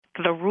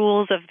the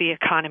rules of the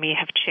economy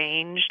have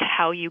changed,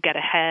 how you get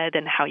ahead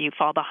and how you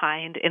fall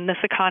behind in this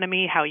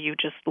economy, how you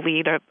just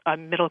lead a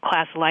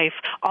middle-class life.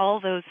 All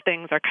those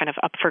things are kind of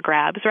up for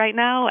grabs right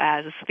now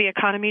as the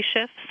economy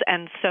shifts.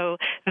 And so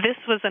this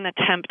was an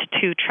attempt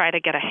to try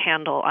to get a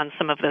handle on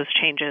some of those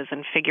changes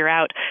and figure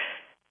out,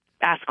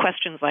 ask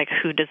questions like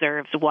who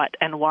deserves what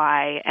and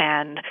why,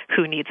 and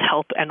who needs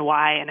help and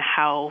why, and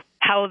how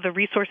the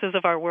resources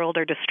of our world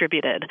are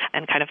distributed,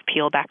 and kind of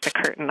peel back the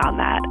curtain on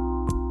that.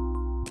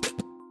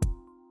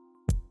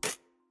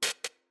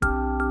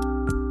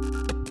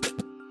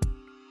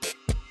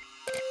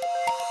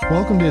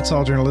 Welcome to It's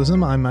All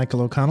Journalism. I'm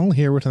Michael O'Connell,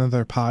 here with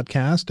another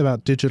podcast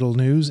about digital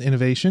news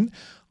innovation.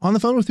 On the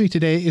phone with me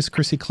today is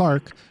Krissy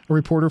Clark, a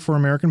reporter for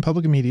American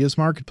Public Media's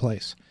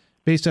Marketplace.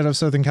 Based out of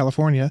Southern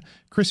California,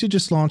 Krissy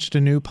just launched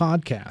a new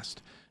podcast.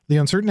 The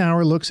Uncertain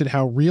Hour looks at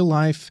how real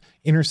life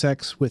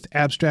intersects with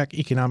abstract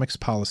economics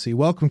policy.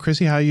 Welcome,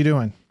 Krissy. How are you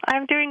doing?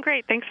 I'm doing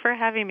great. Thanks for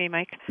having me,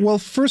 Mike. Well,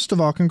 first of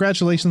all,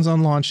 congratulations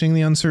on launching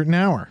The Uncertain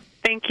Hour.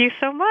 Thank you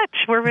so much.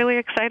 We're really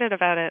excited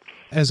about it.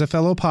 As a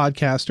fellow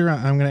podcaster,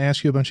 I'm going to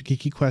ask you a bunch of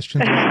geeky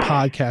questions about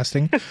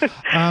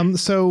podcasting.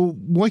 So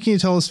what can you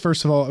tell us,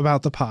 first of all,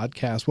 about the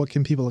podcast? What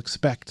can people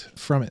expect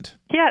from it?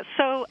 Yeah,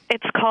 so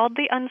it's called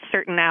The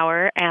Uncertain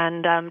Hour,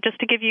 and just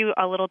to give you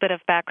a little bit of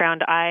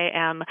background, I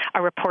am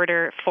a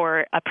reporter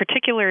for a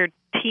particular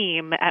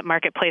team at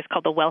Marketplace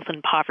called the Wealth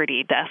and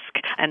Poverty Desk.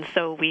 And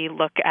so we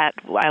look at,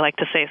 I like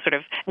to say, sort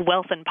of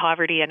wealth and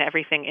poverty and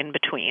everything in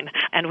between.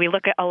 And we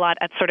look at a lot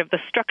at sort of the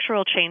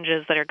structural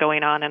changes that are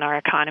going on in our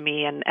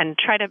economy and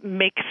try to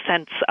make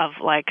sense of,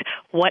 like,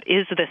 what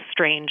is this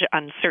strange,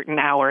 uncertain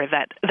hour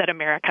that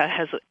America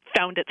has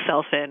found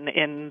itself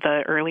in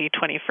the early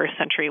 21st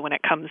century when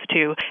it comes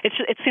to,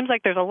 it seems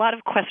like there's a lot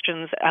of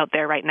questions out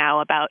there right now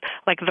about,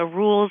 like, the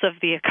rules of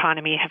the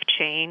economy have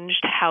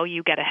changed, how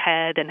you get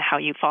ahead and how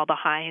you fall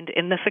behind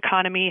in this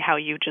economy, how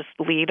you just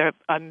lead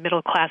a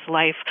middle-class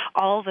life.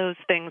 All those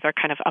things are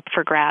kind of up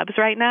for grabs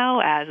right now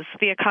as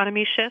the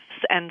economy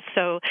shifts. And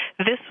so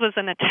this was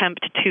an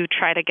attempt to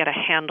try to get a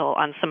handle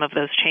on some of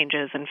those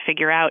changes and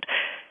figure out,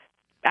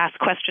 ask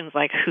questions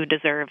like who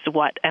deserves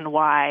what and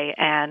why,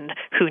 and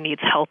who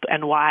needs help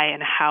and why,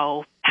 and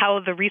how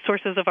the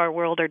resources of our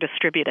world are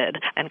distributed,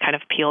 and kind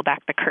of peel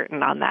back the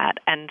curtain on that.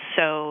 And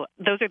so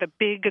those are the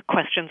big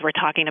questions we're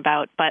talking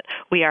about, but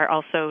we are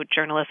also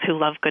journalists who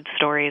love good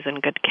stories and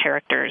good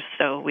characters.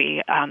 So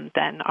we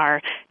then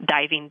are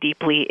diving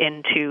deeply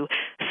into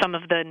some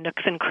of the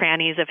nooks and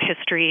crannies of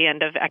history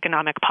and of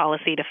economic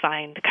policy to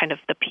find kind of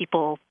the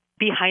people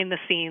behind the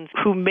scenes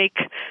who make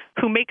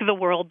the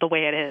world the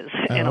way it is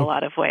in a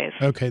lot of ways.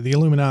 Okay, the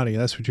Illuminati,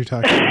 that's what you're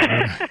talking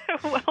about.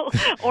 Well,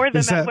 or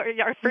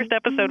our first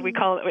episode we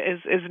call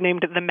it is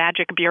named The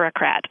Magic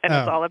Bureaucrat, and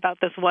it's all about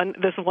this one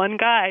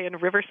guy in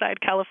Riverside,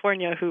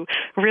 California, who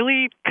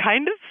really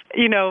kind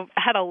of,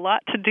 had a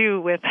lot to do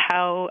with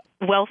how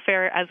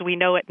welfare as we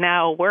know it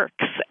now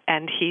works,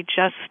 and he's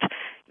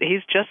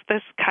just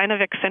this kind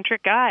of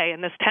eccentric guy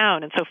in this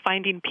town. And so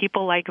finding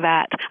people like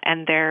that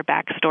and their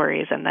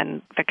backstories and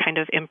then the kind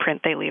of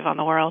imprint they leave on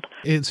the world.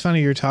 It's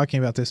funny you're talking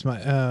about this.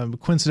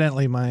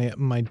 Coincidentally,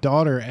 my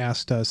daughter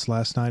asked us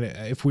last night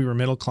if we were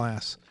middle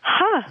class.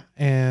 Huh.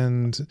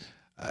 And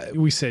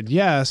we said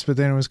yes, but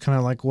then it was kind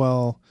of like,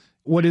 well,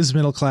 what is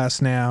middle class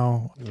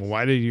now?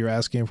 Why did you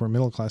asking if we're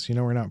middle class?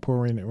 We're not poor,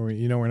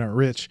 we're not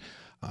rich.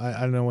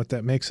 I don't know what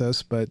that makes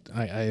us, but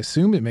I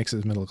assume it makes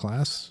us middle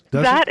class.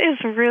 That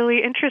is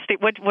really interesting.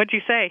 What'd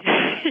you say?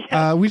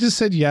 We just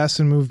said yes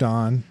and moved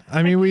on.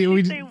 I mean,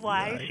 did she say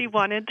why she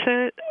wanted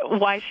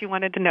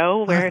to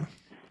know where?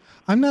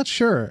 I'm not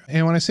sure.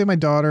 And when I say my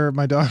daughter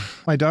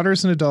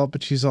is an adult,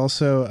 but she's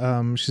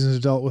also she's an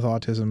adult with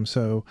autism.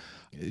 So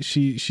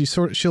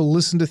she'll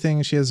listen to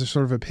things. She has a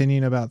sort of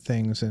opinion about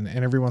things, and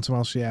every once in a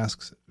while she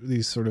asks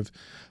these sort of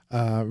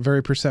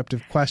very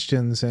perceptive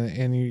questions,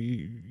 and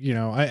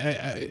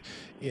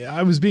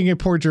I was being a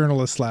poor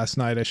journalist last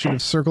night. I should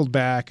have circled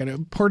back, and a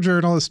poor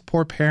journalist,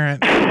 poor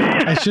parent.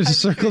 I should have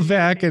circled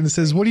back and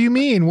says, "What do you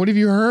mean? What have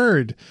you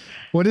heard?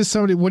 What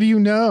do you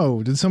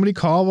know? Did somebody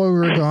call while we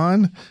were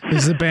gone?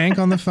 Is the bank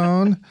on the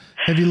phone?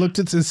 Have you looked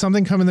at, did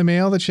something come in the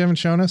mail that you haven't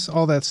shown us?"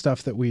 All that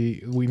stuff that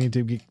we need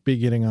to be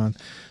getting on.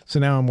 So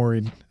now I'm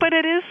worried. But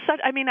it is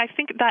such, I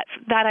think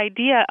that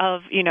idea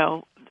of,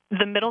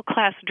 the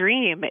middle-class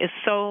dream is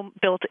so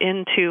built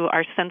into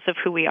our sense of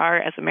who we are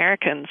as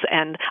Americans.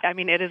 And,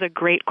 it is a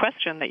great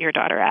question that your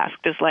daughter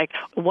asked, is like,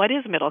 what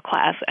is middle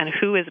class and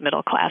who is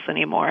middle class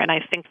anymore? And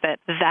I think that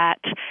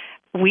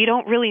we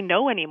don't really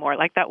know anymore.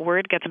 Like, that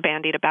word gets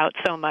bandied about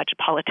so much.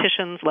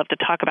 Politicians love to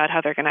talk about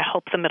how they're going to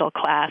help the middle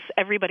class.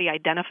 Everybody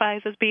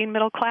identifies as being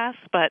middle class,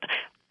 but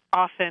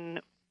often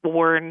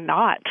we're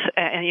not.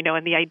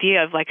 And the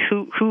idea of, like,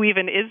 who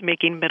even is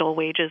making middle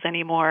wages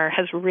anymore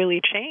has really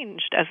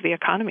changed as the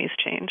economy's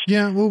changed.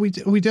 Yeah, well,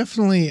 we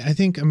definitely, I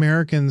think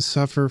Americans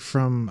suffer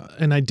from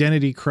an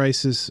identity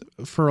crisis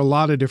for a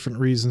lot of different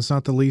reasons,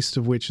 not the least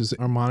of which is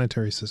our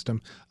monetary system,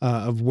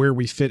 of where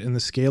we fit in the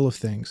scale of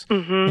things.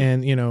 Mm-hmm.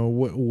 And,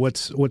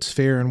 what's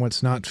fair and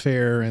what's not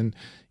fair. And,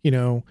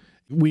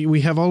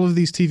 we have all of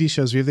these TV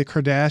shows. We have the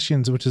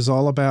Kardashians, which is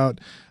all about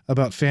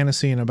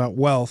fantasy and about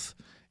wealth.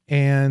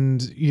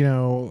 And,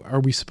 are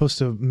we supposed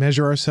to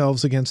measure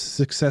ourselves against the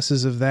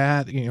successes of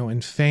that,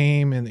 and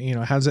fame? And,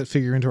 how does that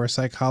figure into our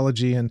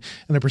psychology and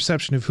the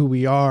perception of who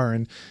we are?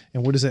 And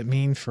what does that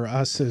mean for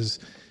us as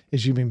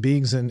human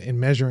beings in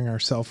measuring our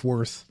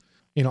self-worth?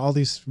 All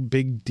these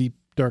big, deep,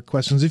 dark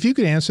questions. If you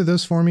could answer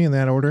those for me in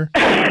that order,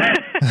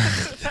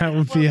 that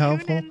would be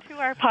helpful. Tune into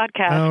our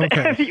podcast,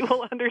 and you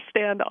will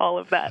understand all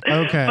of that.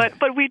 Okay. But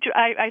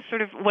I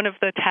sort of, one of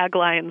the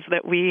taglines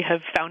that we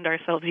have found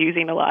ourselves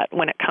using a lot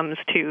when it comes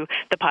to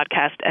the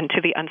podcast and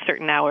to the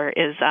uncertain hour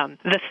is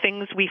the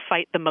things we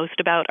fight the most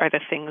about are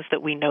the things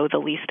that we know the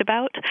least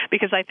about,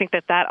 because I think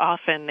that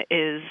often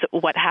is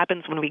what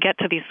happens when we get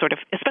to these sort of,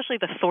 especially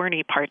the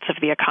thorny parts of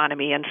the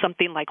economy, and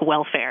something like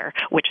welfare,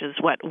 which is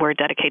what we're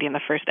dedicating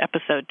the first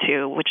episode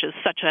to, which is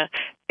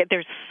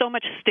there's so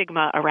much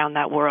stigma around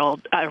that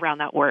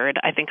word.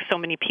 I think so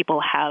many people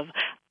have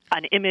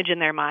an image in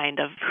their mind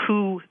of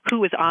who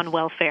is on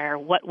welfare,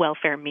 what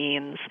welfare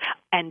means,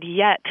 and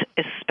yet,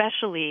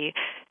 especially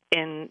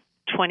in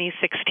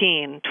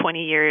 2016,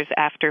 20 years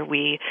after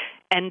we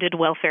ended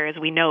welfare as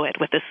we know it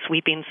with this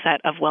sweeping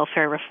set of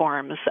welfare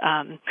reforms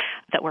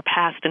that were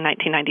passed in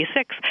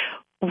 1996,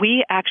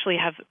 we actually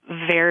have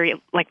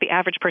the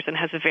average person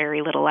has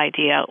very little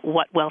idea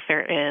what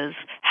welfare is,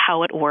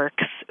 how it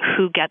works,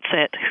 who gets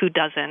it, who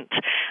doesn't.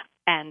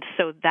 And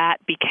so that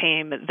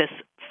became this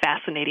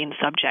fascinating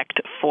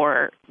subject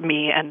for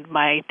me and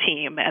my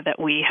team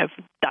that we have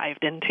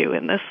dived into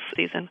in this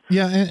season.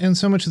 Yeah, and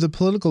so much of the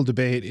political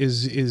debate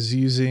is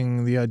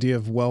using the idea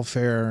of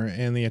welfare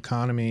and the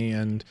economy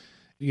and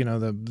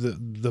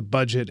the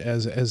budget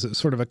as a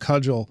sort of a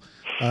cudgel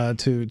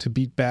to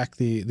beat back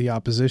the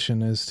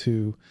opposition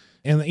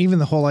and even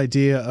the whole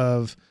idea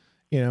of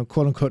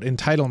quote unquote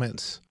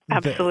entitlements.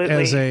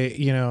 Absolutely.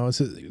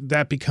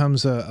 That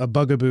becomes a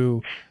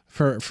bugaboo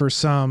for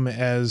some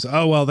as,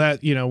 oh, well,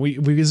 that, we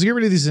get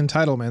rid of these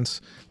entitlements.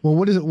 Well,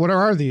 what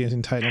are the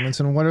entitlements,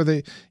 and what are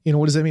they,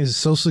 what does that mean? Is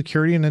Social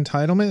Security an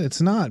entitlement?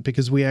 It's not,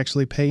 because we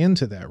actually pay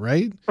into that,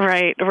 right?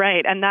 Right.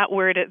 And that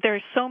word,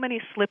 there's so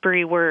many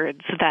slippery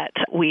words that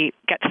we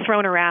get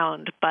thrown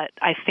around, but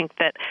I think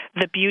that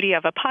the beauty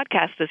of a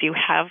podcast is you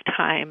have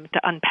time to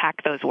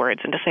unpack those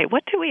words and to say,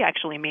 what do we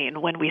actually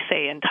mean when we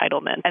say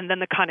entitlement? And then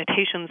the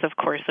connotations, of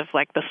course, of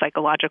like the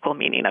psychological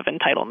meaning of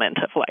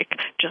entitlement, of like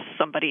just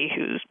somebody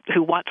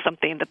who wants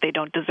something that they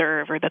don't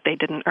deserve or that they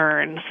didn't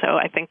earn. So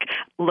I think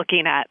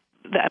looking at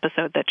the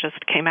episode that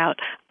just came out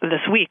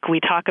this week, we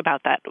talk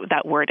about that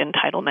word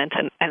entitlement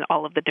and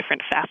all of the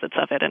different facets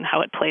of it and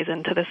how it plays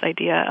into this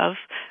idea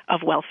of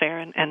welfare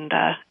and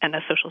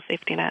a social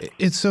safety net.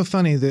 It's so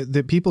funny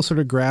that people sort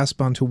of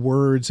grasp onto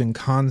words and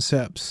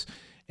concepts,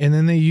 and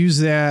then they use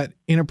that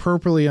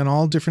inappropriately on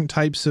all different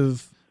types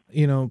of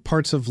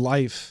parts of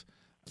life.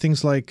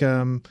 Things like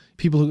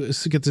people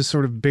who get this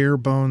sort of bare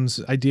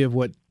bones idea of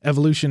what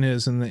evolution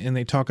is, and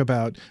they talk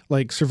about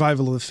like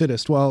survival of the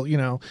fittest. Well,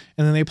 and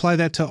then they apply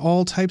that to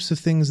all types of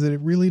things that it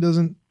really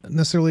doesn't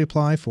necessarily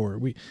apply for.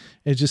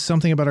 It's just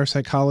something about our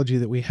psychology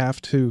that we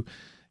have to,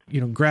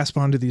 grasp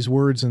onto these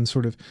words and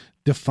sort of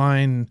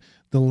define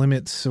the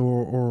limits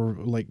or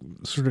like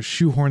sort of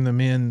shoehorn them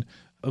in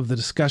of the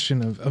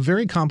discussion of a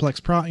very complex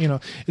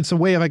it's a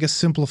way of, I guess,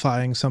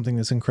 simplifying something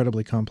that's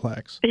incredibly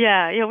complex.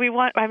 Yeah, we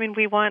want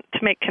to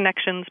make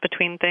connections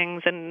between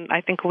things, and I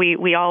think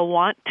we all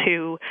want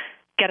to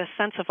get a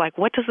sense of like,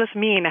 what does this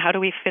mean? How do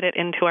we fit it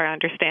into our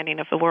understanding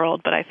of the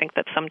world? But I think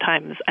that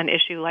sometimes an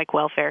issue like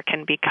welfare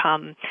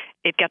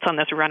it gets on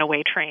this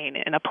runaway train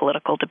in a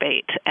political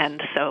debate.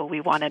 And so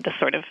we wanted to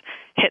sort of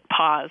hit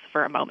pause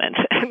for a moment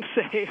and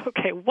say,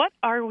 okay, what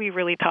are we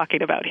really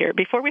talking about here?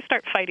 Before we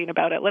start fighting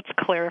about it, let's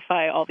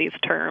clarify all these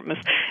terms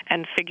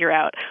and figure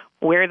out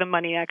where the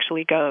money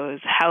actually goes,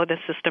 how the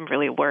system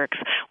really works,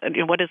 and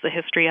what is the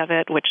history of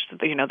it, which,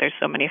 there's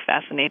so many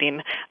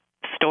fascinating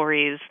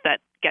stories that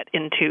get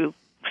into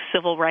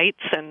civil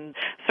rights and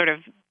sort of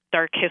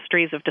dark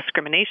histories of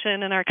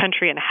discrimination in our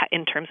country, and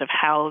in terms of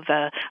how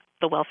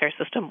the welfare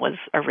system was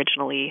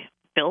originally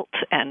built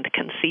and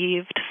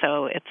conceived.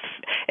 So it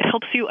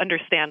helps you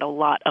understand a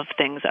lot of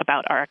things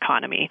about our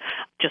economy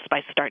just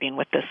by starting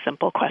with this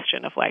simple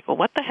question of like, well,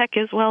 what the heck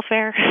is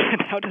welfare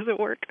and how does it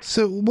work?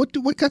 So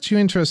what got you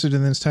interested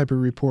in this type of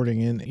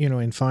reporting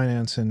in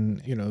finance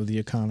and the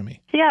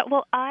economy? Yeah,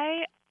 well,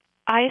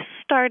 I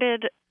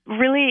started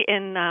really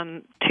in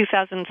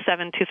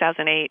 2007,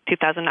 2008,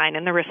 2009,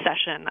 in the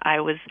recession.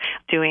 I was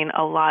doing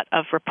a lot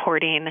of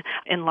reporting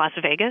in Las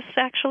Vegas,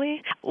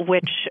 actually,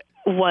 which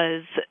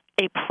was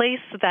a place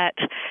that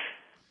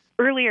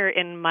earlier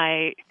in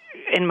my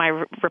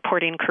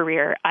reporting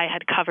career, I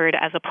had covered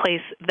as a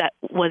place that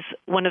was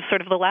one of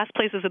sort of the last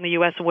places in the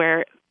U.S.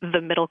 where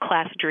the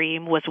middle-class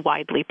dream was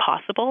widely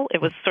possible.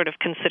 It was sort of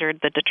considered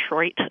the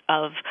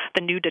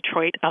new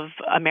Detroit of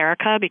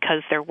America,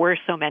 because there were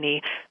so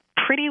many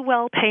pretty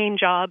well-paying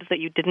jobs that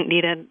you didn't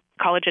need a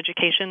college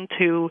education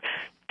to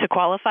to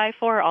qualify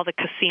for. All the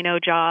casino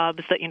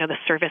jobs, that the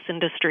service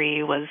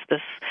industry was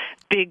this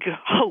big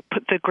hope,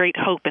 the great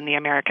hope in the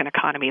American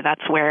economy.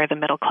 That's where the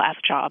middle class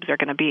jobs are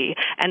going to be.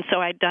 And so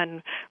I'd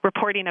done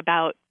reporting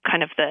about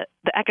kind of the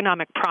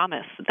economic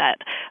promise that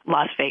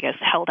Las Vegas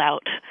held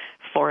out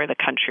for the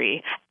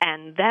country.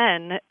 And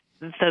then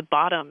the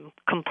bottom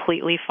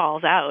completely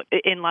falls out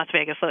in Las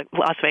Vegas.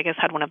 Las Vegas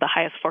had one of the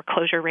highest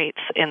foreclosure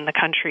rates in the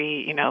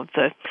country.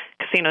 The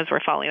casinos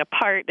were falling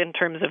apart in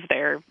terms of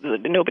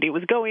nobody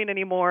was going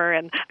anymore.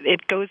 And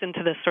it goes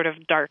into this sort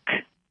of dark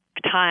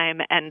time,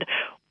 and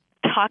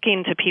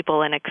talking to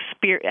people and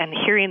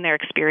hearing their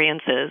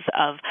experiences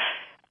of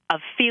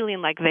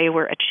feeling like they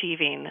were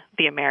achieving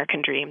the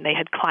American dream. They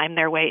had climbed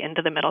their way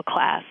into the middle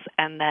class,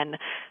 and then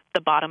the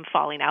bottom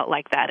falling out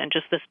like that, and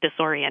just this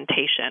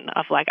disorientation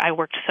of I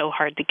worked so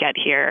hard to get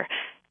here,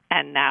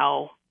 and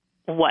now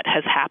what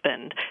has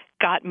happened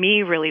got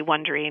me really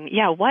wondering,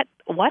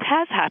 what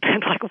has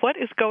happened? What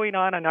is going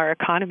on in our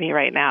economy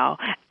right now?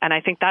 And I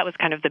think that was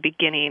kind of the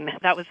beginning.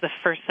 That was the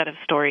first set of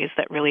stories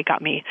that really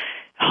got me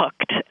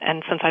hooked.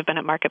 And since I've been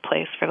at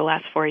Marketplace for the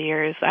last 4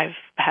 years, I've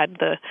had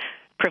the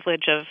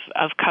privilege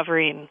of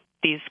covering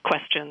these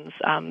questions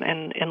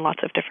in lots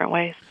of different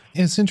ways.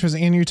 It's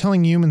interesting. And you're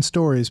telling human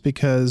stories,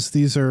 because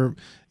these are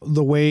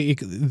the way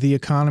the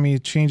economy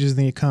changes,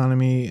 the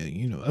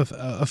economy,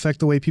 affect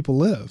the way people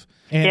live,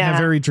 and have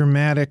very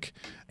dramatic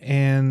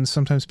and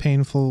sometimes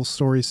painful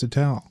stories to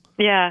tell.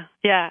 Yeah,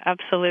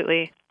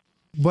 absolutely.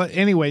 But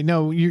anyway,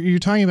 no, you're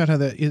talking about how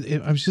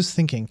I was just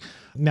thinking,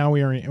 now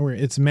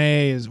it's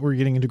May, as we're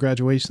getting into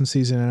graduation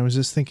season, and I was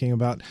just thinking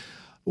about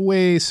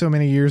so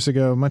many years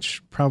ago,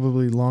 much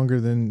probably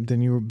longer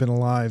than you've been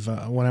alive,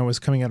 when I was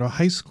coming out of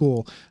high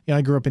school.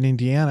 I grew up in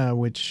Indiana,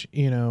 which,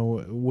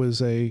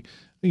 was a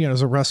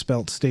Rust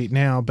Belt state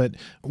now. But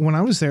when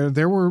I was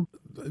there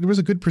was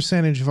a good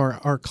percentage of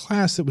our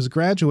class that was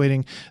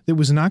graduating that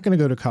was not going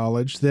to go to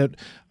college, that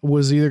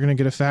was either going to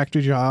get a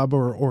factory job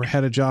or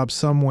had a job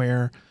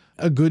somewhere,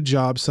 a good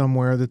job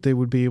somewhere that they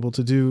would be able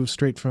to do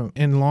straight from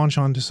and launch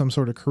onto some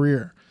sort of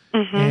career.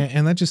 Mm-hmm.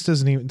 And that just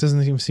doesn't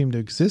even seem to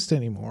exist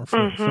anymore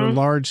for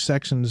large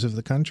sections of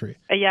the country.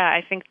 Yeah,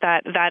 I think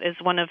that is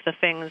one of the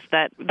things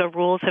that the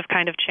rules have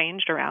kind of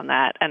changed around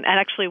that. And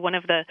actually, one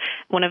of the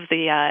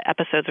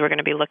episodes we're going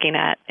to be looking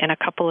at in a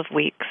couple of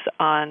weeks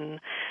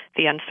on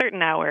the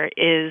Uncertain Hour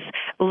is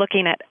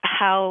looking at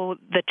how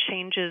the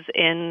changes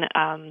in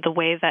the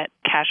way that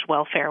cash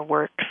welfare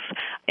works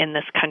in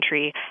this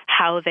country,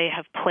 how they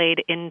have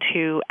played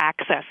into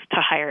access to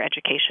higher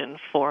education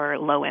for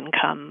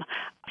low-income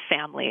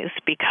families,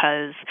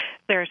 because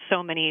there are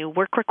so many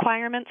work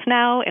requirements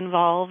now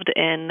involved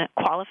in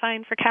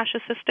qualifying for cash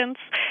assistance.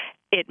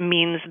 It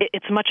means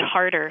it's much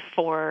harder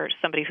for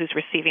somebody who's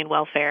receiving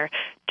welfare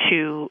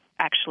to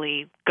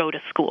actually go to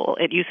school.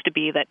 It used to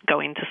be that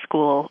going to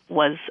school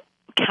was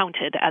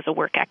counted as a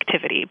work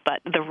activity, but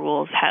the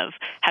rules have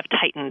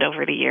tightened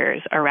over the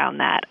years around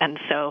that. And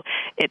so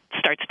it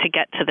starts to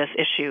get to this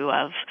issue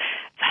of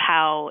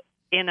how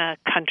in a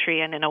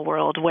country and in a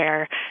world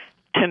where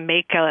to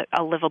make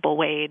a livable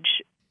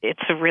wage,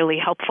 it's really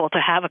helpful to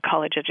have a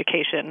college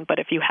education. But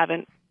if you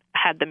haven't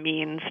had the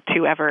means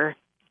to ever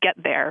get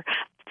there,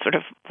 sort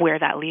of where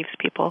that leaves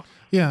people.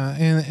 Yeah,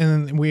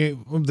 and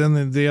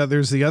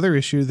there's the other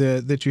issue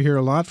that you hear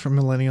a lot from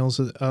millennials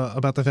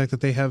about the fact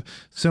that they have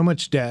so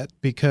much debt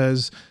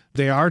because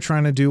they are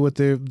trying to do what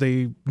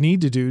they need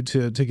to do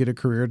to get a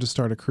career, to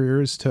start a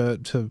career, is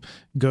to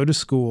go to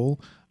school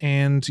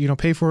and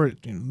pay for it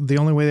the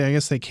only way I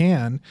guess they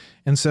can.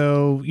 And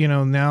so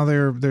now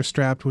they're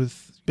strapped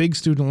with big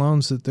student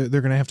loans that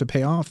they're going to have to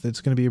pay off.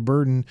 That's going to be a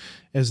burden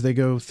as they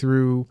go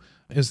through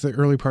as the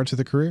early parts of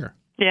the career.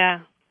 Yeah.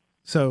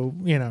 So,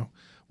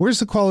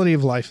 where's the quality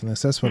of life in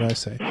this? That's what I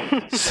say.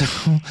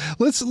 So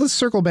let's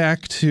circle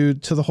back to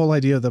the whole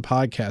idea of the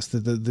podcast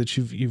that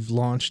you've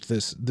launched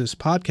this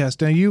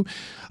podcast. Now you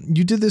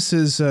did this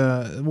as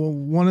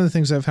one of the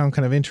things I found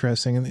kind of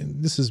interesting,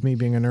 and this is me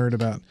being a nerd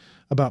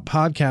about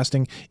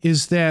podcasting,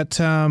 is that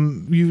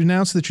you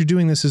announced that you're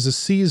doing this as a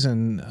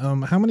season.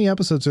 How many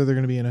episodes are there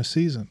going to be in a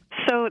season?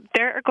 So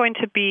there are going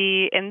to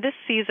be in this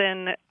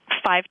season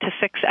 5 to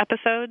 6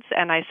 episodes,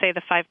 and I say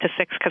the 5 to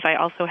 6 because I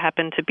also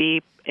happen to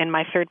be in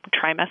my 3rd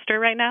trimester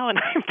right now, and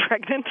I'm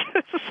pregnant.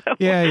 So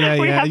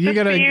yeah. You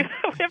gotta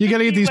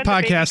get these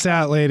podcasts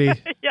out, lady.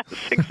 Yes,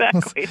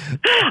 exactly.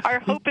 Our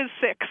hope is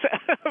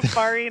 6,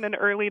 barring an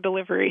early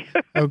delivery.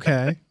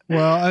 Okay.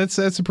 Well,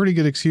 that's a pretty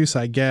good excuse,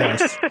 I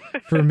guess,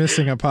 for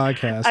missing a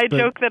podcast. I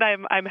joke that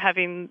I'm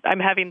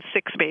having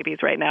 6 babies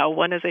right now.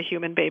 One is a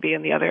human baby,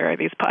 and the other are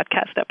these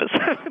podcast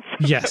episodes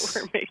yes.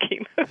 that we're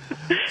making.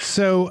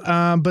 So,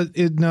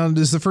 now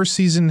does the first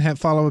season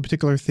follow a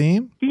particular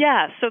theme?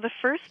 Yeah. So the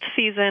first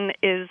season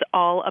is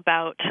all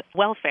about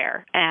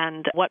welfare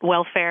and what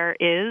welfare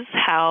is,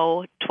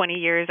 how 20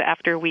 years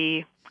after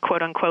we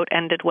quote unquote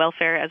ended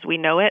welfare as we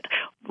know it.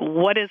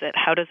 What is it?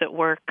 How does it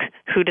work?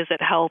 Who does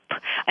it help?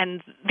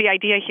 And the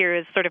idea here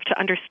is sort of to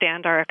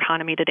understand our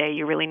economy today,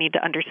 you really need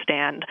to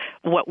understand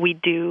what we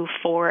do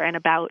for and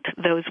about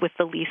those with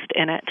the least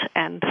in it.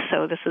 And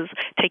so this is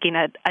taking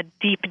a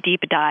deep,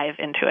 deep dive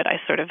into it. I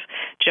sort of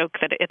joke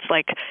that it's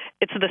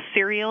the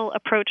serial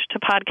approach to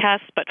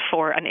podcasts, but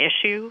for an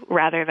issue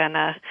rather than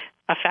a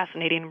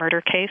fascinating murder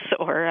case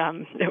or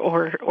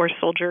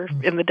soldier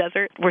in the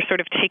desert. We're sort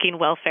of taking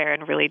welfare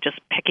and really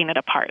just picking it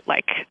apart.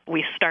 Like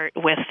we start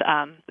with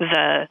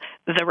the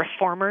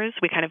reformers.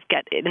 We kind of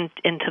get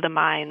into the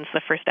minds.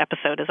 The first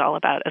episode is all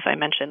about, as I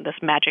mentioned, this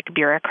magic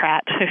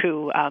bureaucrat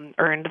who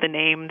earned the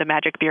name the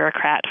magic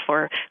bureaucrat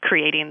for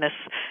creating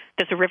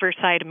this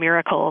riverside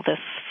miracle, this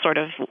sort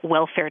of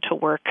welfare to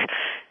work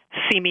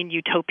seeming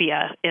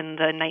utopia in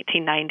the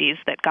 1990s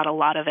that got a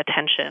lot of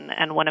attention.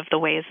 And one of the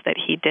ways that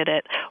he did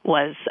it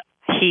was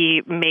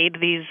he made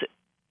these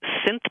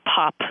synth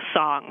pop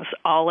songs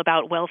all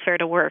about welfare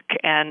to work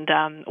and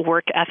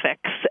work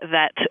ethics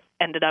that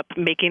ended up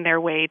making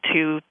their way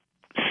to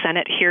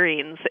Senate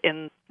hearings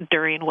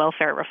during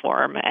welfare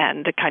reform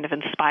and kind of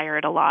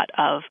inspired a lot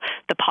of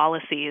the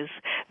policies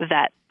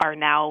that are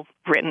now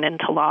written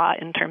into law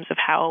in terms of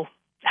how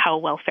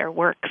welfare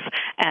works.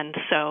 And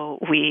so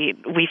we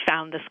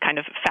found this kind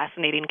of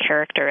fascinating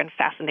character and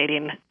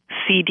fascinating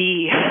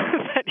CD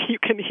that you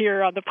can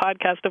hear on the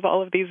podcast of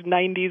all of these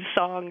 90s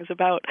songs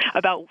about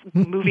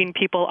moving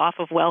people off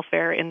of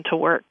welfare into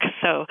work.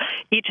 So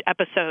each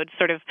episode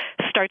sort of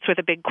starts with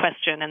a big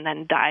question and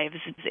then dives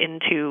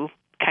into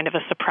kind of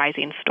a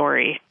surprising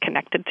story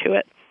connected to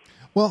it.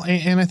 Well,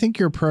 and I think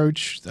your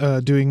approach,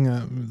 doing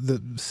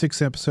the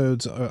 6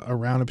 episodes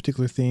around a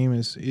particular theme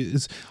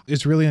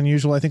is really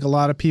unusual. I think a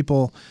lot of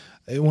people,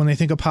 when they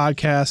think of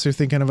podcasts, they're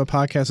thinking of a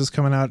podcast that's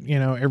coming out,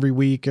 every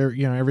week or,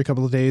 every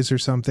couple of days or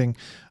something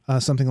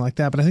like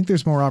that. But I think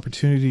there's more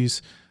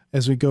opportunities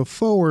as we go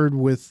forward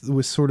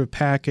with sort of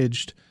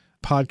packaged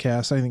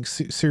podcasts. I think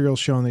Serial's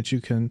shown that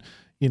you can,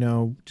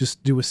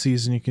 just do a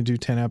season, you can do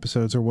 10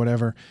 episodes or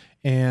whatever,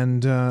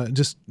 and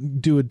just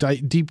do a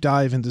deep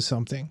dive into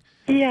something.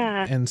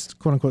 Yeah. And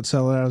quote unquote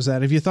sell it out as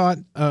that. Have you thought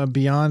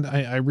beyond?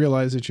 I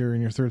realize that you're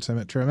in your third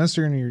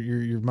trimester and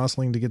you're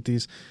muscling to get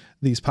these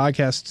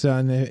podcasts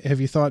done. Have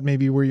you thought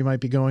maybe where you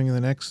might be going in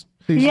the next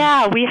season?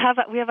 Yeah, we have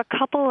a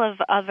couple of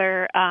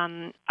other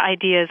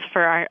ideas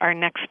for our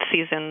next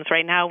seasons.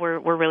 Right now,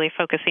 we're really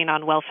focusing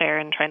on welfare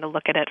and trying to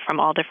look at it from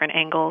all different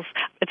angles.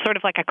 It's sort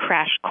of like a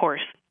crash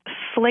course.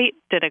 Slate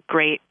did a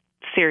great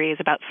series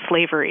about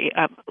slavery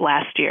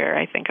last year,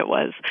 I think it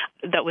was.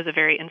 That was a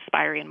very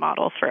inspiring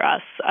model for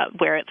us,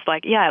 where it's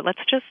like,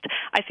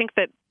 I think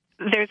that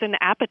there's an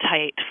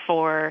appetite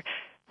for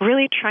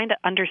really trying to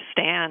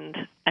understand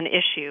an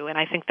issue, and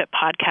I think that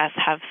podcasts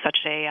have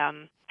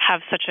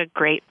such a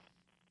great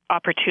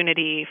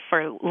opportunity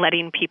for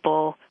letting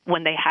people,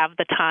 when they have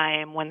the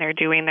time, when they're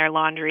doing their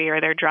laundry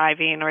or they're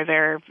driving or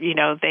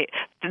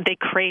they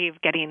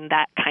crave getting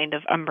that kind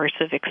of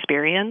immersive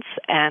experience.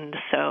 And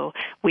so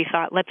we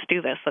thought, let's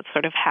do this. Let's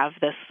sort of have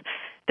this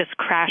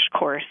crash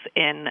course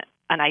in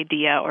an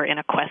idea or in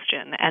a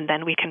question, and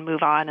then we can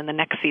move on in the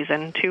next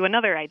season to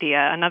another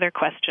idea, another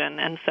question.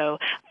 And so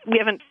we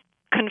haven't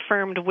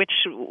confirmed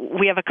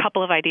we have a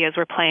couple of ideas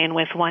we're playing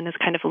with. One is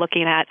kind of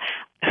looking at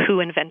who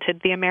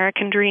invented the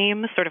American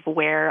dream, sort of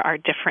where our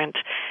different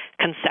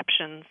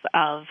conceptions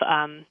of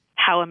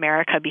how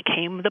America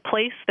became the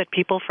place that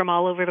people from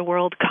all over the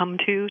world come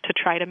to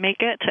try to make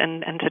it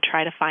and to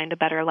try to find a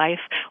better life,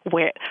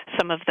 where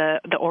some of the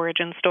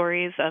origin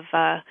stories of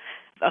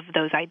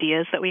those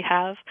ideas that we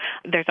have.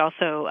 There's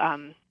also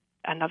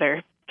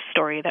another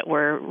story that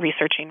we're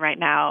researching right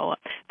now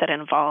that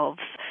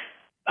involves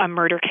a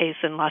murder case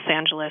in Los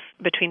Angeles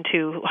between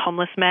 2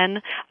 homeless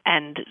men,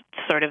 and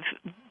sort of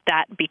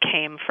that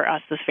became for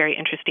us this very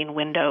interesting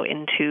window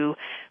into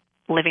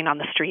living on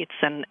the streets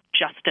and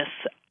justice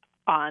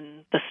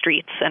on the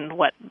streets and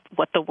what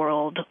the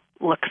world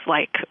looks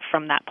like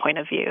from that point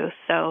of view.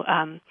 So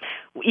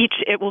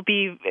it'll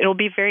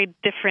be very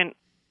different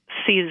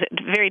season,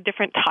 very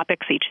different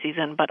topics each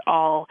season, but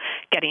all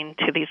getting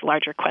to these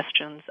larger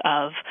questions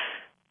of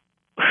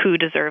who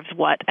deserves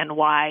what and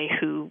why,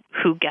 who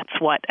gets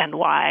what and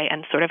why,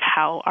 and sort of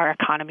how our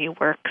economy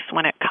works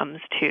when it comes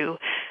to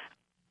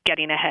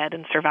getting ahead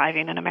and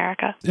surviving in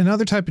America.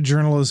 Another type of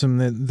journalism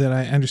that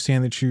I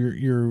understand that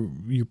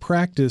you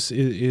practice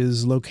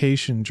is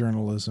location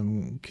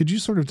journalism. Could you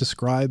sort of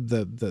describe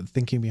the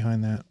thinking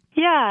behind that?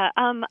 Yeah,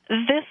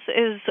 this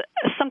is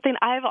something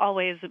I've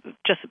always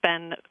just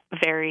been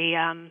very,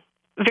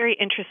 very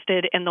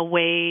interested in, the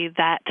way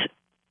that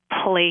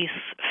place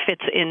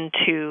fits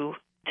into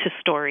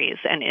stories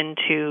and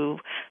into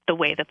the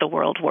way that the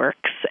world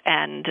works.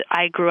 And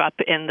I grew up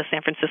in the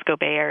San Francisco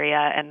Bay Area,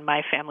 and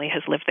my family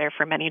has lived there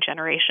for many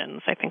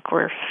generations. I think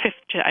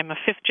I'm a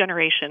 5th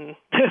generation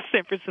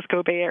San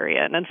Francisco Bay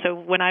Area. And so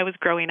when I was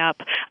growing up,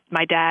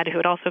 my dad, who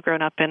had also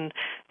grown up in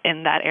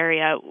that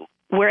area,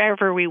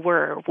 wherever we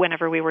were,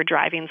 whenever we were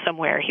driving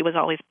somewhere, he was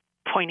always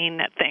pointing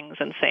at things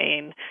and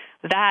saying,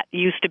 that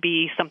used to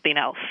be something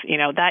else,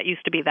 that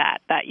used to be that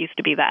used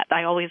to be that.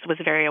 I always was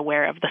very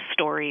aware of the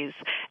stories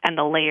and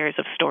the layers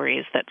of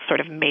stories that sort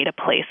of made a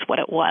place what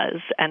it was.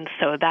 And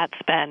so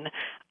that's been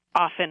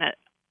often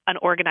an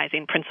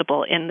organizing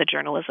principle in the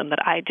journalism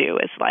that I do,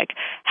 is like,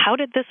 how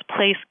did this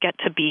place get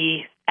to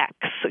be X?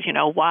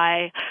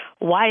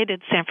 Why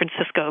did San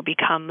Francisco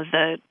become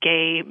the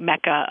gay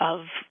mecca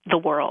of the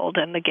world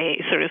and the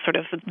gay sort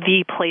of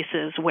the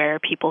places where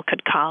people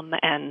could come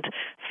and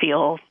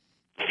feel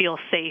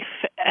safe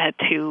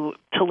to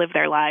live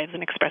their lives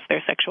and express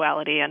their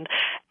sexuality, and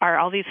are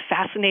all these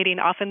fascinating,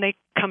 often they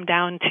come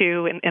down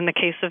to, in the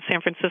case of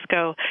San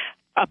Francisco,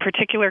 a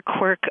particular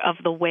quirk of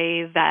the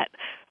way that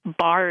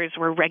bars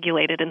were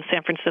regulated in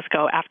San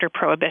Francisco after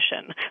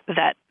Prohibition.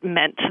 That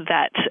meant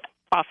that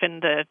often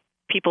the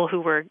people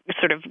who were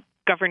sort of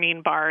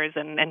governing bars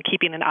and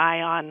keeping an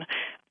eye on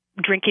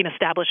drinking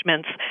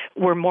establishments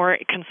were more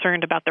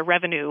concerned about the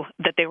revenue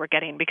that they were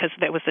getting, because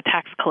it was the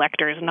tax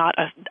collectors, not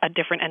a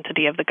different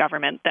entity of the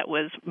government, that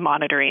was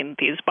monitoring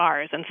these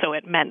bars. And so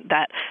it meant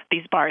that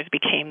these bars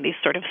became these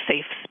sort of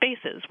safe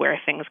spaces where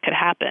things could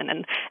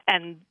happen.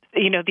 And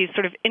these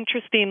sort of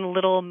interesting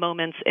little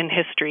moments in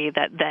history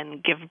that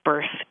then give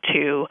birth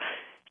to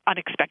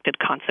unexpected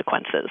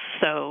consequences.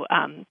 So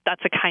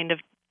that's a kind of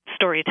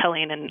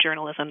storytelling and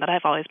journalism that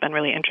I've always been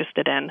really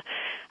interested in.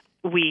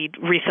 We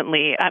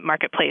recently at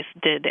Marketplace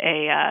did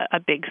a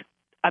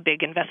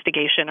big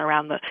investigation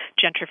around the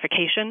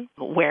gentrification,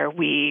 where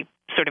we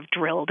sort of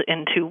drilled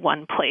into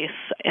one place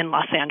in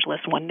Los Angeles,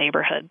 one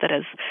neighborhood that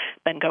has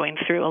been going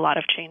through a lot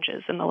of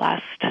changes in the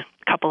last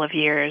couple of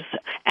years,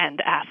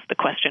 and asked the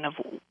question of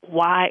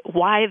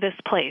why this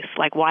place?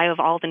 Like, why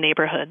of all the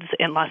neighborhoods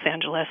in Los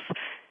Angeles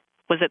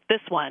was it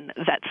this one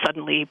that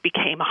suddenly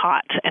became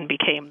hot and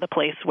became the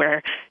place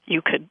where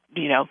you could,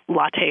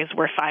 lattes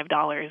were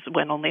 $5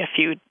 when only a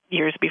few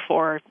years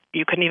before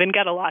you couldn't even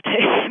get a latte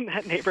in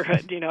that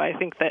neighborhood. I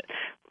think that,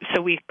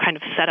 so we kind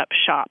of set up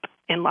shop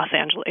in Los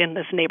Angeles, in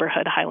this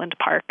neighborhood, Highland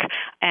Park,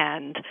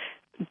 and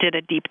did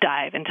a deep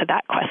dive into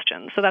that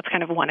question. So that's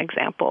kind of one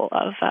example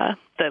of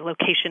the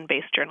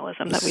location-based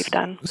journalism that we've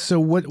done. So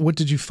what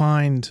did you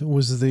find?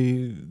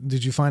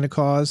 Did you find a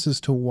cause as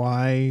to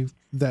why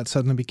that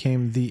suddenly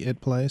became the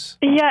it place?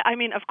 Yeah, I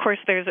mean, of course,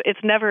 it's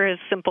never as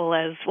simple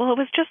as, well, it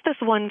was just this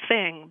one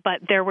thing, but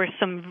there were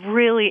some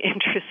really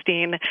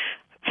interesting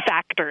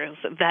factors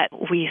that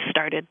we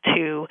started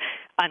to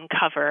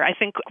uncover. I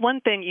think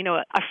one thing,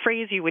 a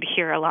phrase you would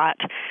hear a lot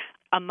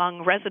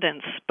among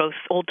residents, both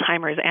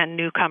old-timers and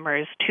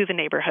newcomers to the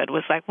neighborhood,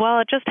 was like, well,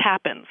 it just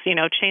happens,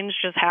 change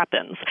just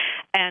happens.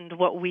 And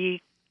what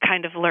we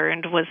kind of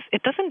learned was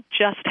it doesn't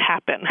just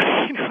happen.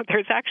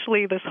 There's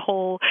actually this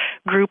whole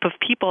group of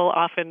people,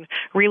 often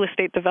real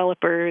estate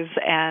developers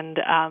and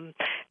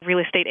real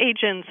estate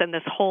agents, and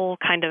this whole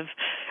kind of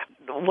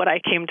what I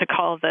came to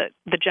call the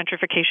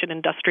gentrification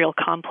industrial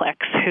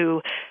complex,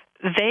 who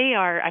they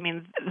are,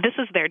 this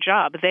is their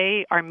job.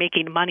 They are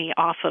making money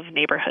off of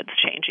neighborhoods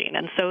changing.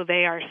 And so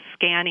they are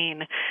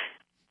scanning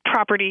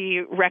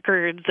property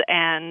records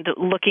and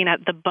looking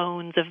at the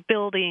bones of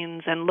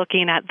buildings and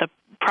looking at the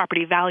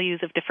property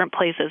values of different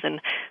places, and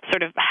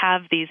sort of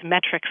have these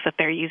metrics that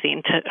they're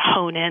using to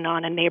hone in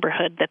on a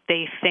neighborhood that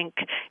they think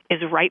is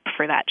ripe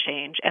for that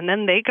change. And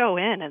then they go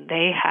in and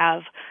they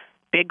have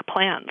big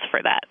plans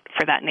for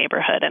that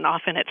neighborhood, and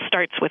often it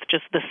starts with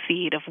just the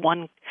seed of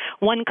one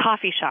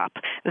coffee shop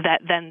that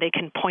then they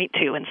can point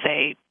to and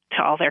say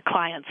to all their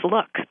clients,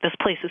 look, this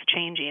place is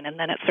changing, and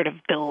then it sort of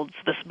builds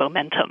this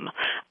momentum.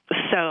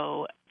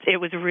 So it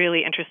was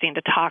really interesting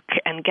to talk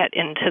and get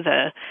into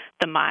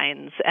the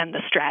minds and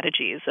the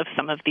strategies of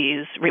some of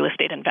these real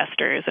estate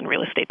investors and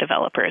real estate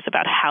developers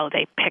about how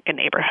they pick a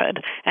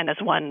neighborhood. And as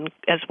one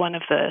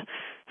of the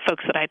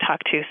folks that I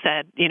talked to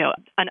said,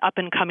 an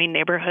up-and-coming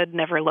neighborhood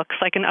never looks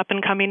like an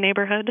up-and-coming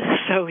neighborhood.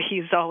 So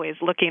he's always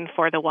looking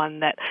for the one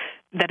that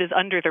is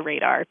under the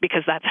radar,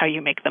 because that's how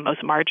you make the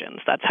most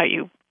margins. That's how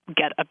you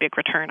get a big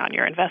return on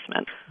your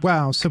investment.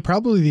 Wow. So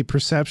probably the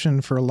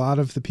perception for a lot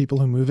of the people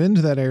who move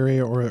into that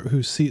area, or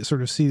who see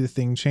the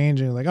thing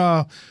changing, like,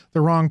 oh,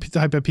 the wrong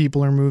type of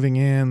people are moving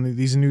in,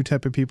 these new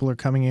type of people are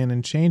coming in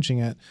and changing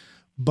it.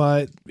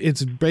 But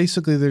it's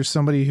basically, there's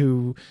somebody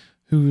who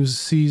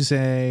sees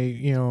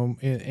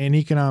an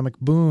economic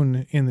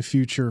boon in the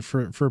future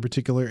for a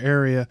particular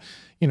area,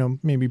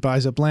 maybe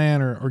buys up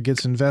land or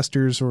gets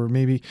investors, or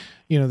maybe,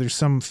 there's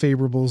some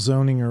favorable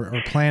zoning or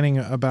planning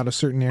about a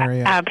certain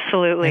area.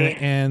 Absolutely.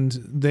 And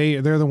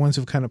they're the ones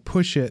who kind of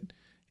push it.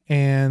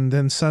 And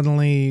then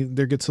suddenly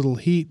there gets a little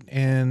heat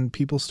and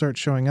people start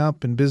showing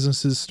up and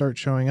businesses start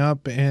showing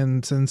up,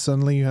 and then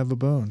suddenly you have a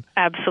boon.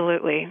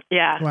 Absolutely.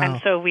 Yeah. Wow.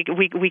 And so we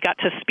got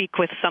to speak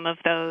with some of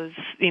those,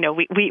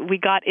 we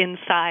got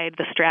inside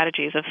the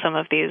strategies of some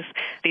of these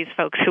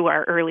folks who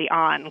are early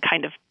on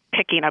kind of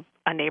picking up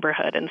a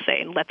neighborhood and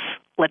saying,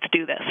 let's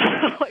do this.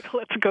 Like,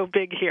 let's go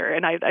big here.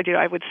 And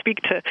I would speak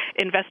to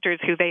investors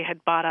who they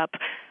had bought up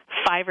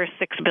 5 or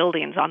 6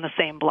 buildings on the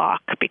same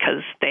block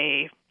because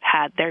they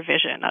had their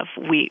vision of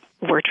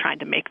we're trying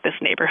to make this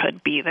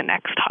neighborhood be the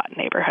next hot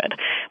neighborhood.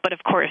 But of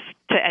course,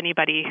 to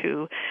anybody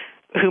who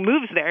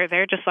moves there,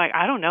 they're just like,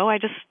 I don't know,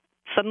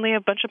 suddenly a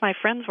bunch of my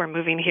friends were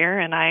moving here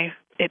and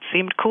it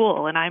seemed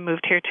cool and I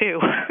moved here too.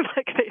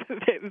 Like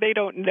they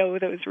don't know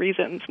those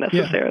reasons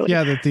necessarily.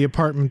 Yeah, that the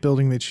apartment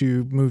building that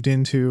you moved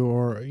into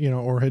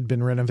or had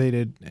been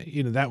renovated,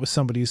 that was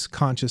somebody's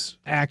conscious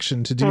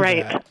action to do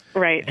that.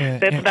 Right.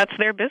 That's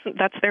their business.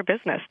 That's their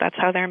business. That's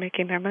how they're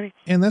making their money.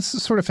 And that's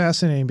sort of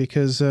fascinating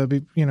because,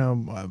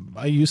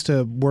 I used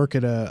to work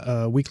at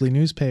a weekly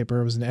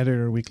newspaper. I was an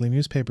editor of a weekly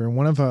newspaper. And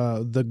one of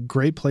the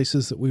great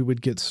places that we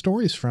would get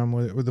stories from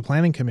were the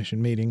planning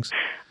commission meetings.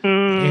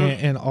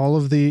 And all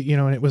of the,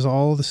 and it was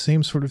all the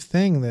same sort of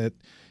thing that,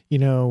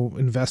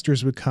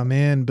 investors would come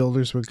in,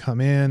 builders would come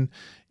in,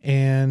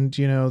 and,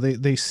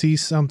 they see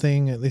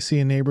something, they see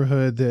a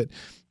neighborhood that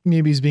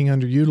maybe is being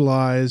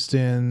underutilized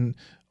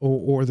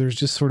or there's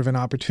just sort of an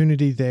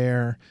opportunity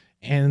there,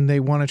 and they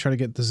want to try to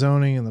get the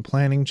zoning and the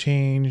planning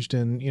changed,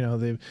 and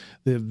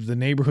the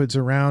neighborhoods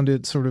around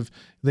it sort of,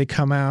 they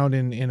come out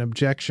in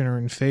objection or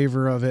in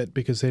favor of it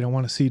because they don't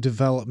want to see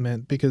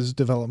development, because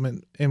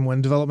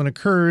when development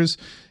occurs,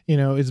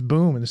 it's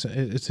boom, and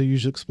it's a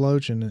huge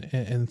explosion,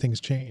 and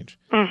things change.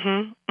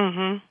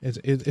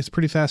 It's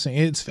pretty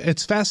fascinating.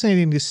 It's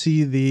fascinating to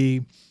see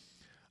the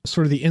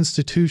sort of the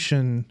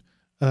institution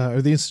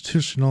or the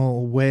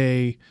institutional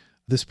way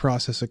this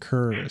process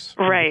occurs.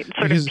 Right.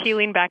 Sort of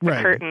peeling back the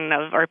curtain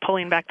or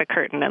pulling back the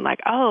curtain and like,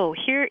 oh,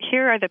 here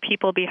are the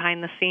people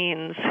behind the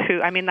scenes who,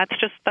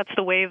 that's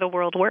the way the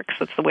world works.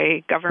 It's the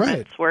way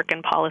governments work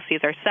and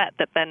policies are set,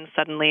 that then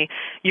suddenly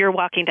you're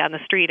walking down the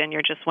street and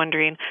you're just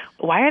wondering,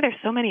 why are there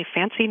so many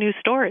fancy new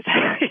stores?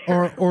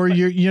 or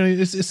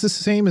it's the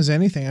same as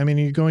anything.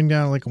 You're going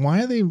down like,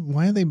 why are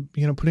they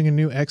putting a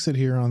new exit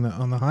here on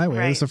the highway?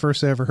 Right. That's the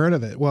first I ever heard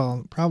of it.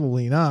 Well,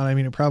 probably not.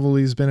 It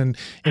probably has been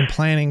in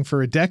planning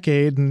for a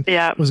decade and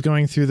was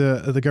going through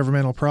the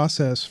governmental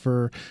process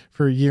for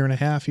a year and a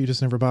half. You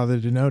just never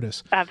bothered to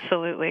notice.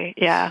 Absolutely.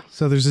 Yeah.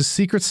 So there's this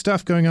secret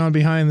stuff going on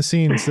behind the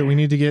scenes that we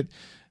need to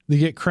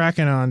get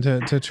cracking on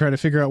to try to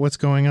figure out what's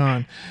going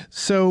on.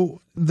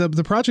 So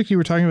the project you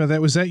were talking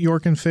about, was that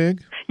York and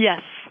Fig?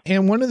 Yes.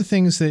 And one of the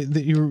things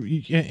that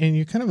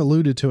you kind of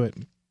alluded to it,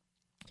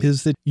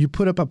 is that you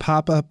put up a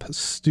pop-up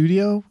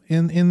studio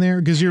in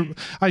there? Because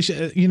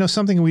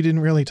something we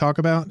didn't really talk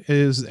about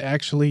is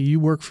actually you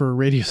work for a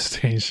radio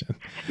station.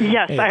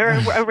 Yes,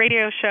 a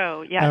radio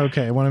show, yes.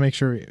 Okay, I want to make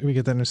sure we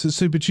get that.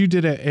 So, but you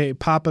did a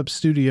pop-up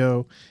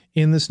studio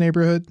in this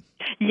neighborhood?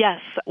 Yes,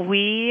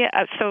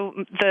 so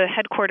the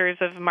headquarters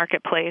of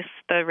Marketplace,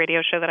 the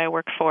radio show that I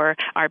work for,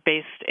 are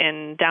based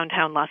in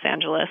downtown Los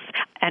Angeles.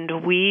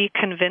 And we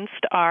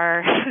convinced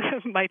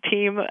my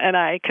team and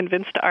I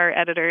convinced our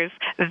editors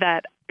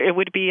that it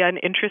would be an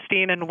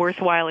interesting and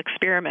worthwhile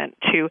experiment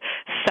to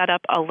set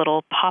up a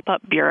little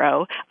pop-up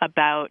bureau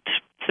about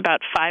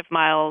 5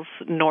 miles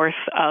north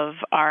of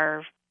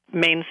our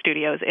main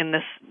studios in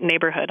this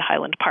neighborhood,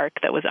 Highland Park,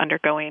 that was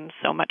undergoing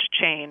so much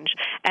change.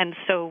 And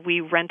so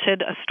we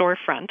rented a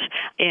storefront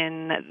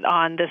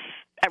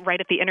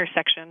right at the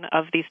intersection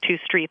of these two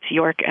streets,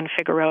 York and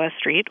Figueroa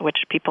Street, which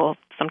people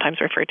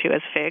sometimes refer to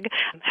as Fig,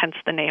 hence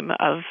the name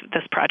of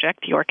this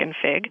project, York and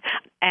Fig.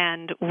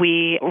 And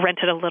we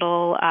rented a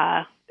little,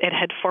 it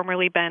had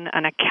formerly been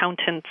an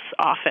accountant's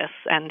office,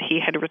 and he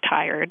had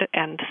retired,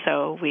 and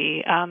so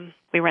we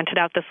rented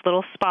out this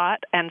little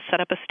spot and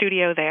set up a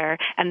studio there,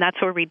 and that's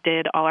where we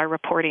did all our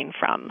reporting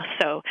from.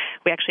 So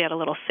we actually had a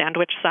little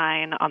sandwich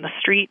sign on the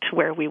street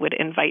where we would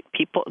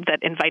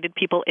invited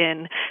people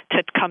in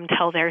to come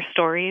tell their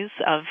stories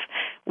of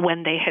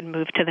when they had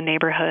moved to the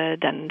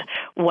neighborhood and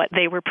what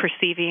they were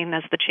perceiving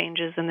as the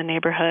changes in the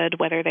neighborhood,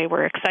 whether they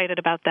were excited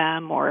about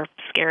them or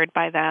scared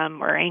by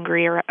them or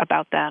angry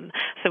about them.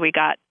 So we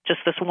got just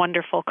this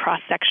wonderful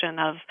cross-section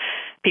of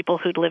people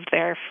who'd lived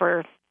there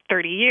for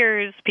 30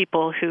 years,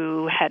 people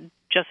who had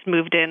just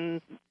moved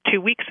in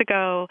 2 weeks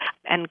ago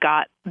and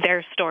got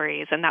their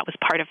stories. And that was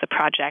part of the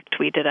project.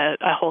 We did a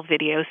whole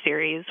video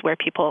series where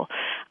people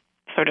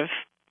sort of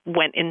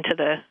went into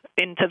the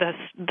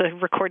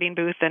recording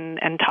booth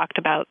and talked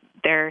about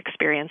their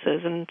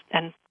experiences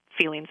and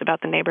feelings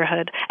about the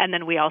neighborhood. And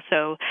then we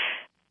also,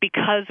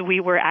 because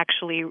we were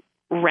actually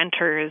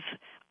renters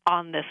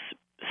on this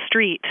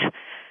street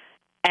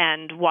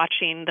and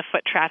watching the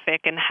foot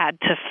traffic and had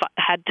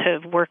to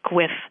work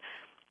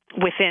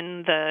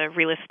within the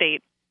real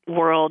estate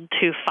world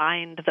to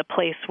find the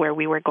place where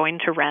we were going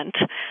to rent,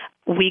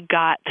 we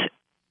got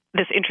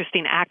this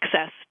interesting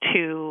access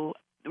to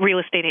real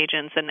estate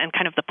agents and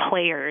kind of the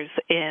players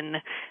in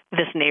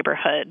this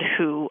neighborhood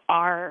who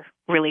are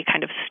really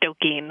kind of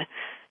stoking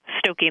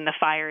the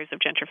fires of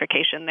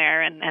gentrification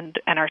there and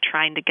are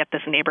trying to get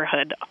this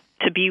neighborhood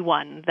to be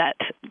one that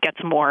gets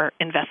more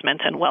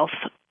investment and wealth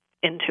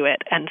into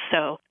it. And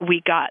so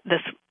we got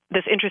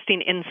this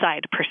interesting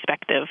inside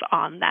perspective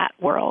on that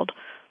world.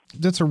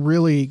 That's a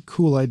really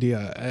cool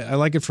idea. I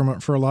like it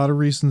for a lot of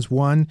reasons.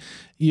 One,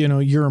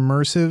 you're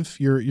immersive.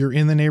 You're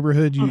in the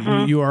neighborhood.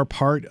 You are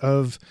part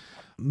of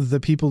the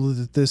people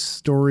that this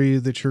story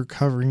that you're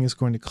covering is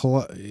going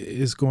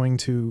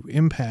to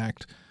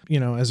impact,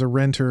 as a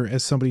renter,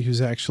 as somebody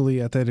who's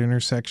actually at that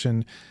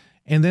intersection.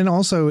 And then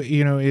also,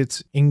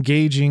 it's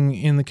engaging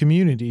in the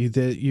community,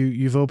 that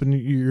you've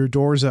opened your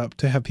doors up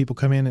to have people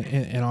come in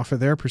and offer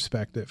their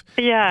perspective.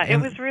 Yeah, it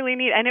was really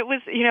neat. And it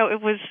was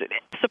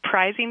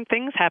surprising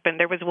things happened.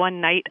 There was one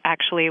night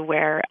actually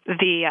where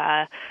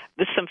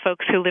some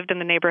folks who lived in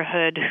the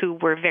neighborhood who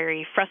were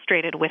very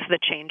frustrated with the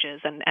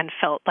changes and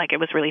felt like it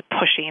was really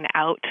pushing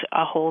out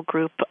a whole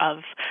group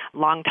of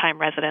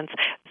longtime residents.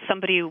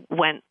 Somebody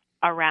went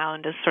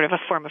around as sort of a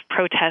form of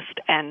protest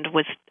and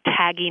was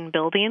tagging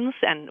buildings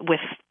and with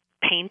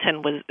paint,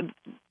 and was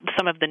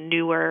some of the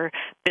newer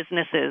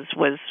businesses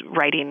was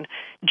writing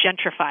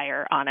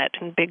gentrifier on it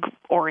in big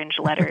orange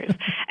letters.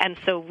 And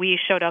so we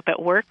showed up at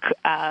work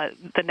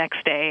the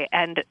next day,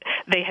 and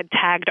they had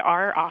tagged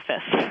our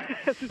office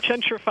as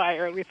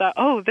gentrifier. And we thought,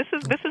 this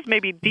is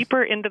maybe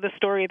deeper into the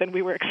story than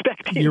we were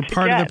expecting. You're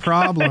part of the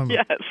problem.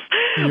 Yes.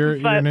 You're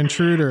an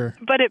intruder.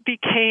 But it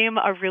became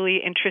a really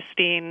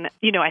interesting,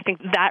 I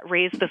think that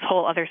raised this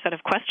whole other set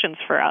of questions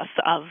for us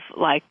of,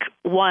 like,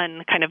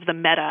 one, kind of the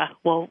meta,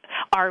 well,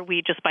 are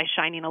we, just by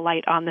shining a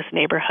light on this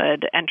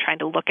neighborhood and trying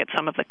to look at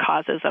some of the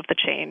causes of the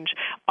change,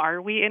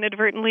 are we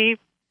inadvertently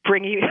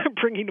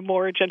bringing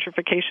more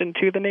gentrification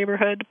to the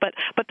neighborhood? But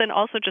then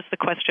also just the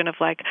question of,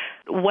 like,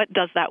 what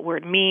does that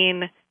word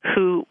mean?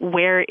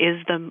 Where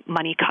is the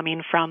money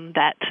coming from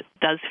that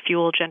does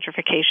fuel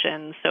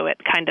gentrification? So it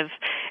kind of,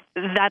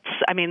 that's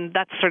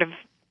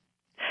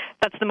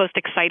the most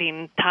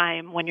exciting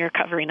time when you're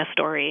covering a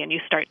story and you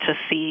start to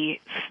see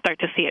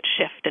it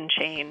shift and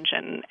change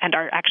and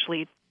are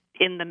actually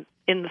in the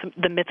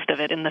midst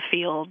of it in the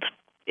field,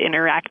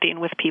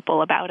 interacting with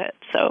people about it.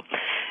 So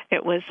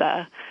it was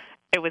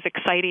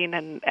exciting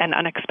and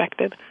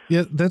unexpected.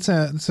 Yeah, that's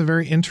a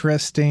very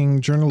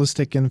interesting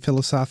journalistic and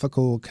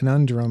philosophical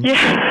conundrum.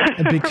 Yeah.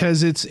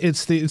 Because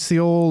it's the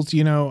old,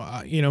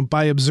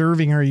 by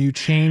observing, are you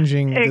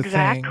changing the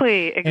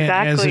exactly thing?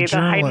 As a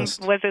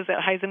journalist. Is it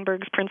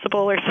Heisenberg's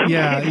principle or something?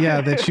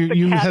 Yeah, that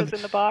you have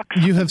in the box.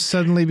 You have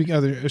suddenly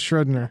become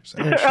Schrodinger's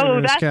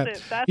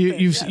cat.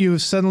 You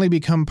have suddenly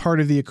become part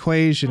of the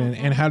equation,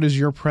 and how does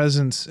your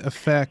presence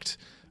affect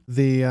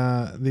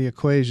the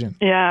equation?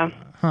 Yeah.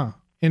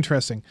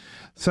 Interesting.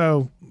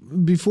 So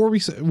before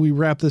we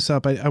wrap this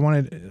up, I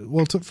wanted,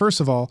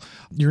 first of all,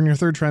 you're in your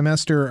third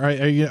trimester.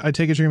 I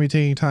take it you're going to be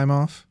taking time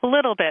off? A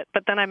little bit,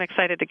 but then I'm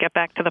excited to get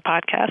back to the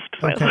podcast.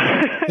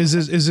 Okay. Is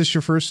this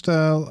your first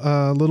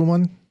little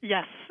one?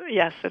 Yes,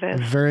 it is.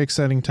 Very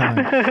exciting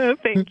time.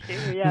 Thank you.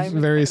 Yeah,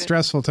 very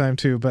stressful time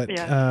too, but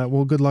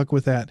good luck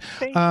with that.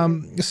 Thank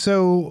you.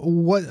 So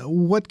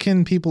what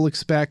can people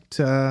expect?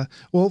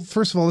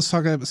 First of all, let's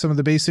talk about some of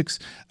the basics.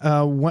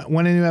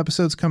 When do new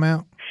episodes come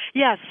out?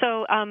 Yeah,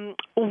 so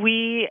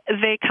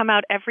they come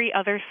out every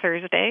other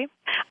Thursday,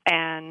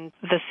 and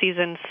the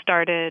season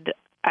started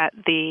at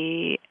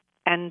the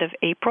end of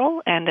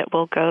April, and it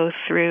will go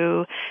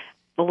through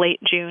late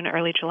June,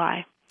 early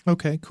July.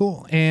 Okay,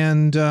 cool.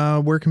 And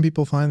where can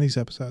people find these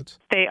episodes?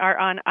 They are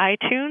on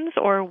iTunes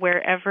or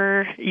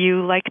wherever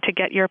you like to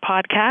get your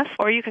podcasts,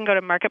 or you can go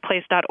to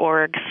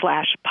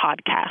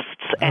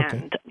marketplace.org/podcasts,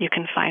 and you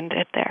can find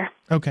it there.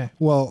 Okay.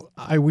 Well,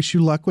 I wish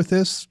you luck with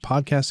this.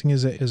 Podcasting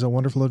is a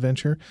wonderful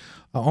adventure,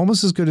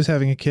 almost as good as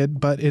having a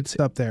kid, but it's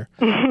up there.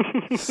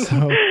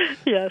 So,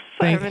 yes,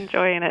 I'm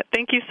enjoying it.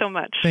 Thank you so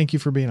much. Thank you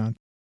for being on.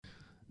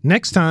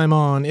 Next time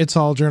on It's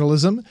All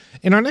Journalism,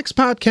 in our next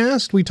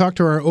podcast, we talk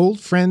to our old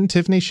friend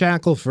Tiffany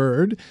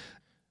Shackelford,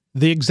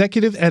 the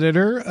executive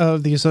editor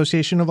of the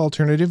Association of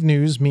Alternative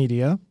News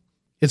Media.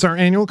 It's our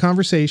annual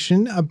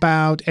conversation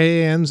about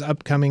AAN's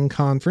upcoming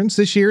conference.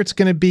 This year, it's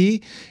going to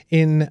be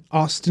in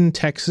Austin,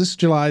 Texas,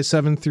 July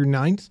 7th through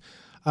 9th.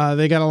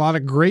 They got a lot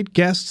of great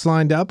guests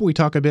lined up. We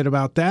talk a bit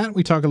about that.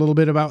 We talk a little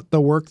bit about the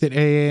work that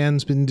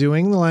AAN's been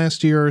doing the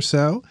last year or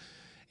so.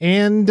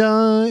 And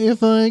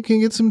if I can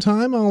get some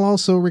time, I'll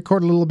also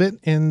record a little bit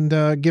and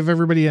give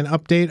everybody an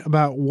update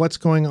about what's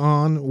going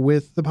on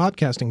with the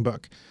podcasting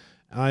book.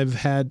 I've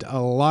had a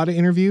lot of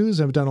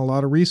interviews. I've done a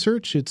lot of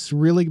research. It's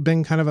really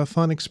been kind of a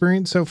fun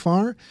experience so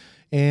far.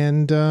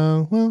 And,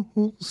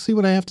 we'll see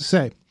what I have to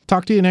say.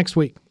 Talk to you next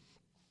week.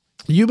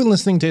 You've been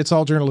listening to It's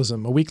All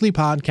Journalism, a weekly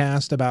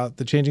podcast about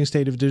the changing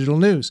state of digital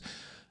news.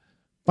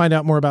 Find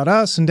out more about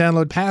us and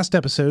download past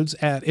episodes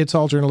at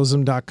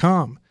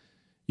itsalljournalism.com.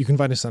 You can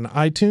find us on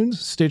iTunes,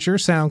 Stitcher,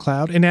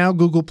 SoundCloud, and now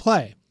Google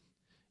Play.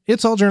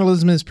 It's All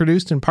Journalism is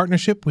produced in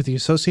partnership with the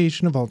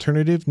Association of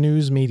Alternative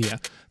News Media.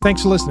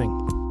 Thanks for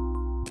listening.